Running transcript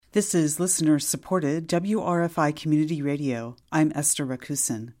This is listener-supported WRFI Community Radio. I'm Esther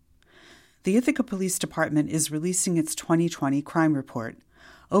Rakusin. The Ithaca Police Department is releasing its 2020 crime report.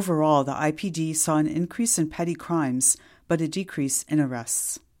 Overall, the IPD saw an increase in petty crimes, but a decrease in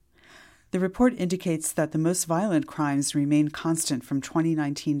arrests. The report indicates that the most violent crimes remained constant from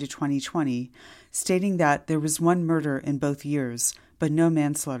 2019 to 2020, stating that there was one murder in both years, but no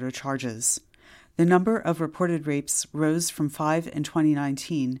manslaughter charges. The number of reported rapes rose from 5 in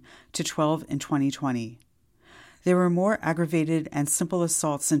 2019 to 12 in 2020. There were more aggravated and simple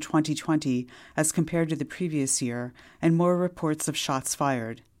assaults in 2020 as compared to the previous year, and more reports of shots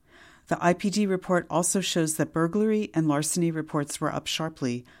fired. The IPD report also shows that burglary and larceny reports were up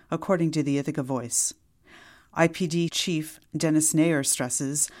sharply, according to the Ithaca Voice. IPD Chief Dennis Nair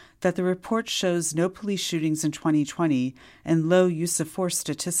stresses that the report shows no police shootings in 2020 and low use of force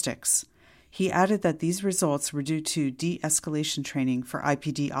statistics. He added that these results were due to de-escalation training for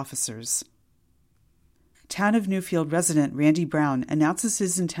IPD officers. Town of Newfield resident Randy Brown announces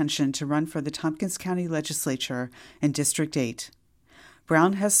his intention to run for the Tompkins County Legislature in District 8.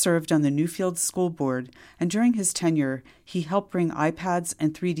 Brown has served on the Newfield School Board, and during his tenure, he helped bring iPads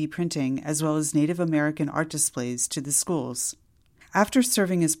and 3D printing as well as Native American art displays to the schools. After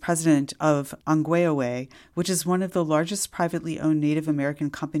serving as president of Ongweawe, which is one of the largest privately owned Native American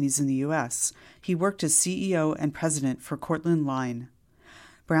companies in the U.S., he worked as CEO and president for Cortland Line.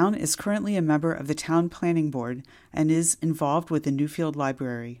 Brown is currently a member of the Town Planning Board and is involved with the Newfield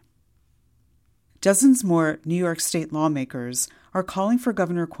Library. Dozens more New York State lawmakers are calling for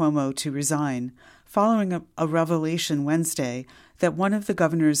Governor Cuomo to resign, following a revelation Wednesday that one of the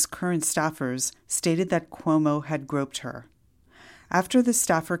governor's current staffers stated that Cuomo had groped her. After the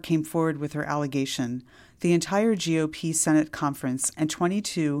staffer came forward with her allegation, the entire GOP Senate conference and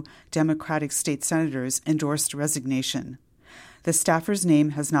 22 Democratic state senators endorsed resignation. The staffer's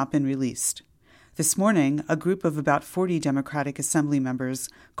name has not been released. This morning, a group of about 40 Democratic Assembly members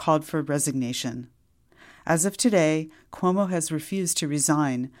called for resignation. As of today, Cuomo has refused to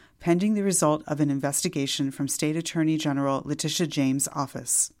resign, pending the result of an investigation from State Attorney General Letitia James'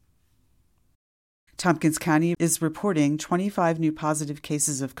 office. Tompkins County is reporting 25 new positive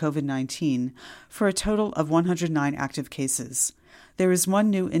cases of COVID-19 for a total of 109 active cases. There is one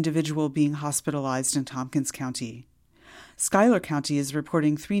new individual being hospitalized in Tompkins County. Schuyler County is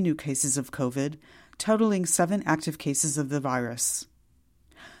reporting 3 new cases of COVID, totaling 7 active cases of the virus.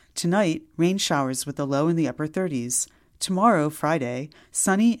 Tonight, rain showers with a low in the upper 30s. Tomorrow, Friday,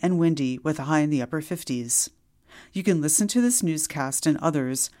 sunny and windy with a high in the upper 50s. You can listen to this newscast and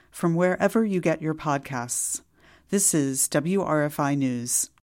others from wherever you get your podcasts. This is WRFI News.